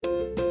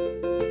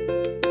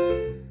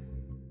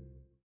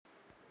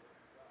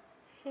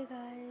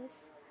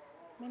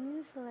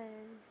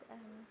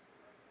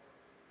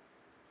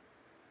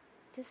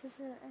This is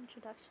an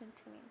introduction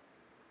to me.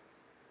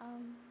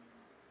 Um,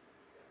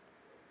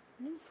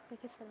 name's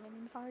like I said, my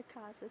name's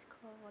Arcas. It's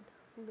called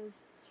Liz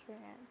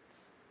Rants.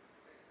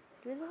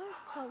 The reason why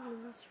it's called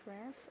Liz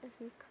Rants is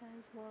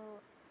because, well,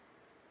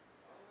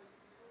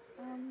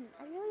 I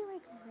really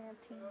like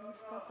ranting and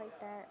stuff like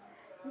that.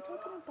 I'm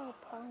talking about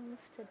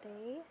poems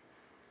today,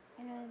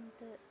 and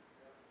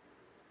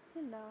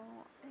and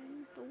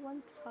the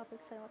one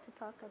topics I want to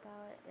talk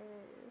about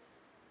is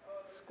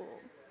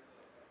school.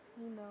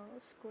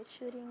 School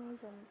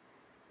shootings and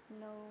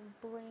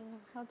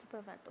bullying, how to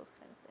prevent those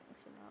kind of things.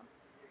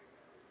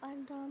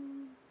 And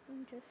let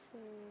me just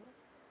say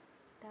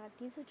that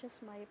these are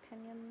just my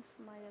opinions,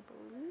 my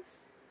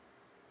beliefs.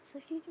 So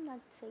if you do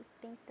not say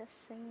think the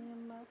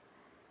same,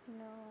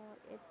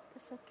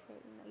 it's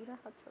okay. You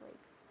don't have to like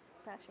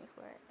bash me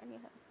for it.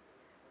 Anyhow,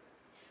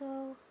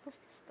 so let's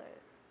get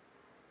started.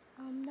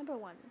 Number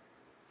one,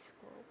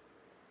 school.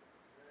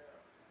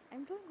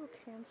 I'm doing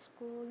okay in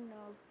school.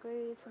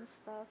 Grades and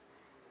stuff.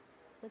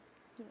 With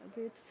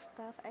grades and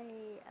stuff,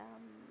 everything's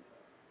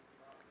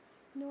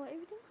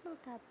not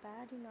that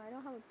bad. I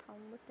don't have a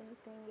problem with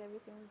anything.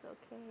 Everything's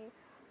okay.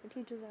 The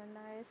teachers are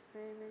nice,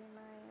 very, very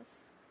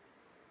nice.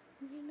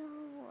 You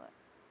know,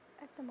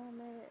 at the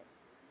moment,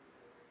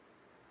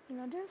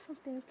 there are some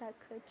things that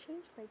could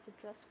change, like the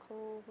dress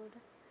code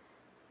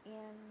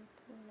and,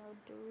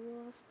 the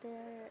rules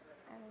there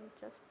and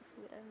just the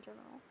food in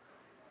general.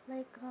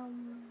 Like,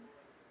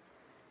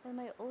 in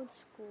my old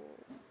school,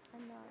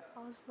 in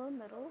Oslo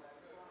Middle,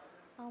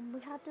 we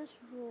had this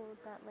rule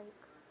that, like,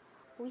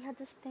 we had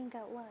this thing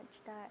at lunch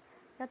that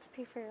you had to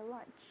pay for your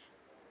lunch.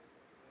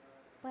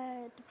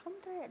 But the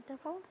problem that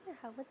I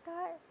have with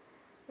that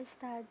is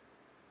that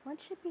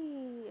lunch should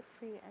be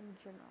free in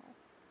general.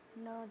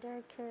 There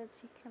are kids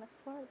who can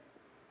afford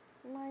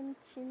lunch,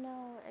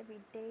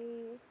 every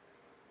day,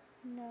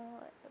 you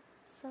know,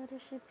 so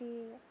there should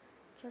be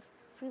just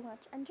free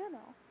lunch in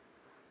general.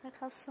 Like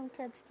how some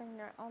kids bring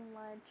their own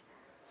lunch.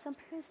 Some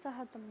parents don't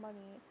have the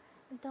money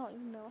and don't,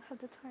 have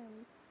the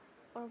time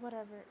or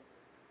whatever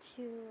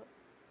to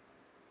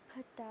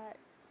put that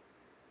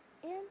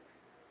in,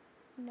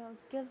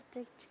 give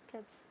the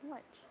kids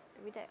lunch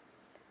every day.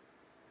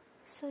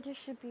 So there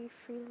should be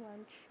free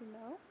lunch.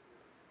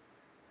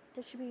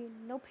 There should be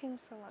no paying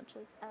for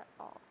lunches at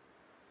all.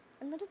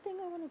 Another thing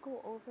I want to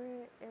go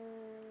over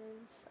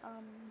is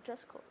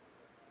dress code.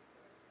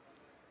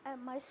 At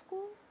my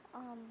school,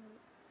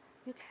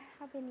 you can't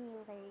have any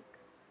like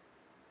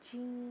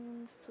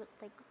jeans with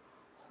like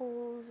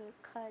holes or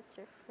cuts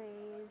or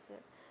frays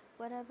or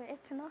whatever.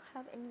 It cannot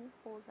have any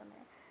holes in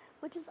it,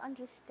 which is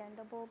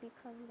understandable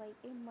because like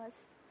it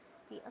must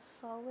be a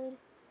solid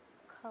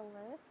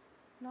color,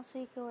 and also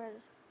you can wear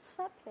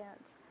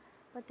sweatpants,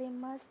 but they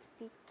must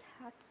be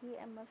khaki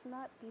and must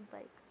not be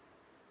like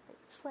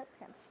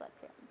sweatpants. You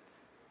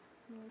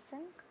know what I'm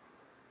saying?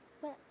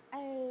 But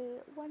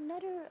one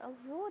other a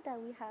rule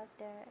that we have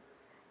there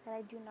that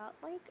I do not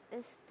like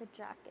is the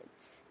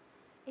jackets.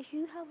 If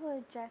you have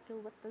a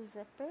jacket with the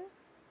zipper,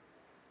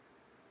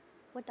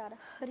 without a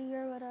hoodie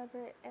or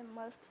whatever, it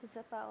must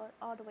zip out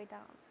all the way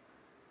down.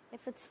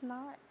 If it's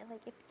not,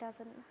 like if it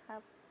doesn't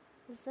have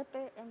a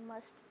zipper, it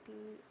must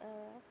be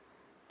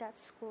that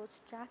school's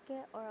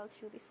jacket, or else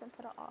you'll be sent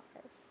to the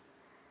office.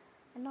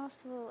 And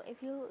also,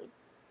 if you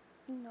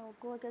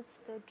go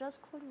against the dress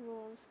code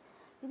rules,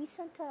 you'll be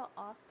sent to the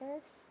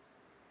office,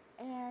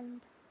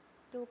 and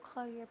they'll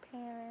call your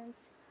parents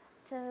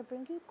to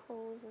bring you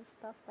clothes and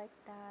stuff like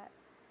that.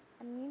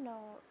 And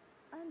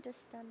I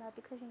understand that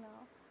because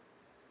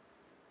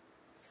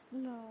you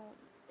know,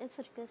 it's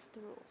against the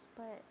rules.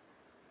 But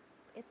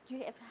if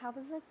it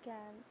happens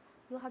again,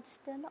 you'll have to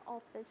stay in the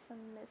office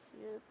and miss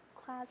your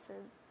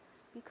classes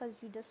because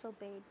you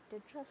disobeyed the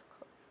dress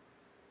code,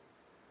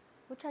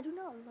 which I do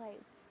not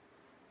like.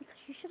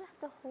 Because you should have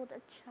to hold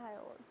a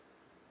child,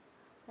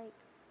 like,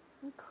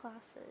 in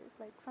classes,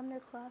 like from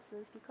their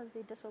classes, because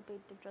they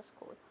disobeyed the dress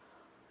code.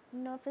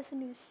 If it's a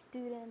new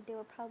student, they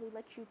will probably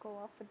let you go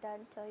off with that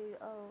and tell you,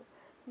 oh,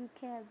 you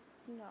can't,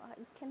 you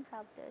can't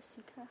have this,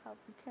 you can't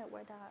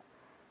wear that,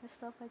 and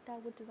stuff like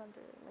that, which is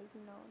under, like,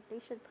 they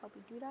should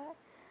probably do that.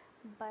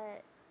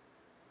 But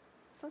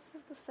since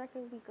it's the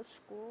second week of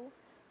school,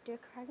 they're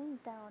cracking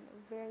down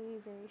very,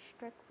 very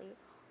strictly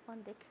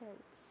on the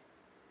kids.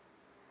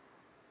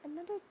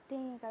 Another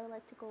thing I would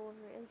like to go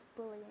over is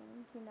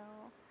bullying.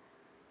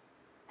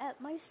 At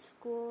my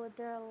school,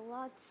 there are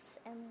lots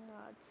and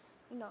lots,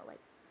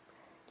 like,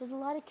 there's a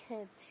lot of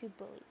kids who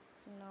bully,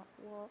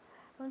 well,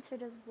 I wouldn't say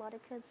there's a lot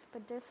of kids,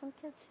 but there's some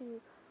kids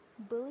who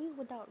bully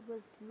without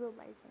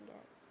realizing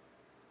it.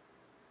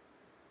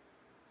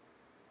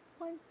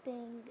 One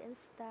thing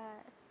is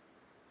that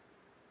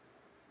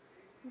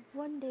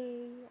one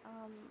day,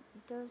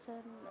 there was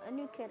a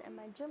new kid in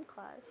my gym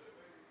class,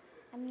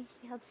 and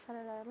he had sat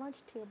at our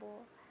lunch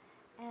table,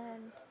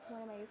 and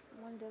one of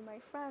my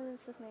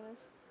friends, his name is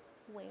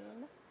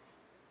Wayne,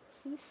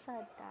 he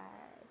said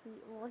that he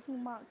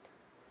mocked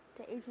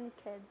the Asian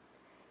kid.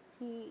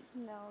 He,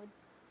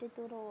 did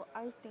the little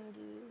art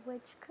thingy,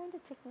 which kind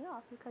of ticked me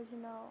off because,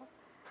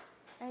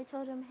 And I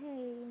told him,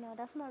 hey,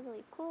 that's not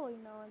really cool,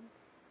 and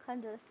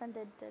kind of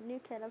offended the new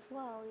kid as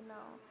well,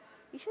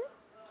 you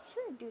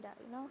shouldn't do that,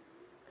 'cause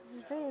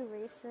it's very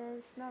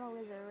racist. Not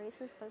only is it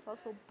racist, but it's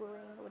also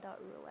bullying without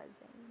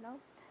realizing.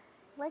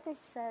 Like I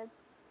said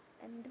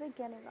in the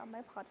beginning of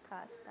my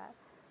podcast, that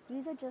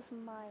these are just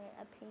my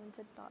opinions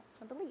and thoughts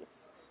and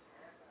beliefs.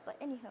 But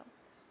anyhow,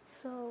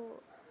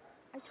 so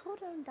I told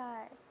him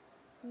that,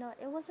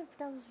 it wasn't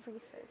that was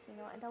racist,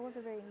 and that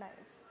wasn't very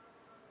nice.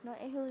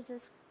 And he was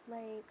just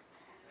like,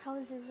 how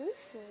is it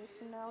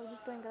racist? I was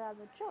just doing it as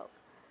a joke.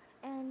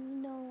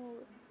 And,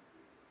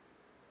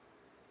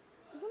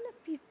 even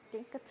if you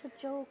think it's a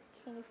joke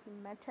and if you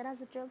meant it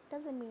as a joke,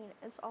 doesn't mean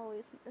it's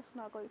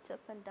not going to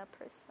offend that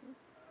person.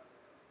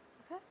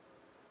 Okay?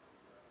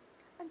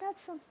 And that's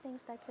some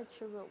things that kids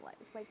should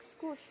realize, like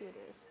school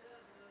shooters.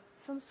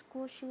 Some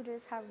school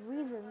shooters have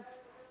reasons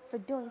for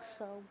doing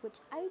so, which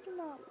I do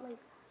not like.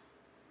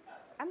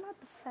 I'm not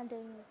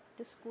defending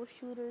the school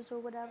shooters or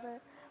whatever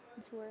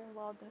who were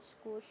involved in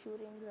school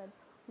shootings and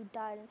who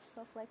died and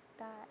stuff like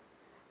that.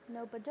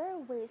 No, but there are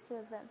ways to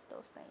prevent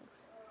those things.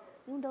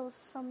 Even though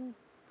some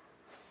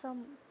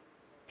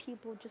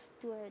people just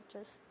do it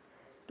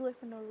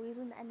for no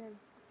reason, and it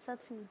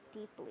upsets me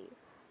deeply.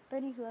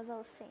 But anywho, as I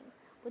was saying,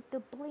 with the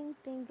bullying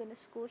thing and the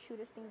school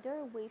shooters thing, there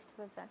are ways to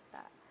prevent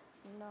that.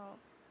 You know,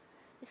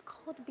 it's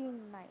called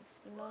being nice.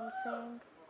 You know what I'm saying?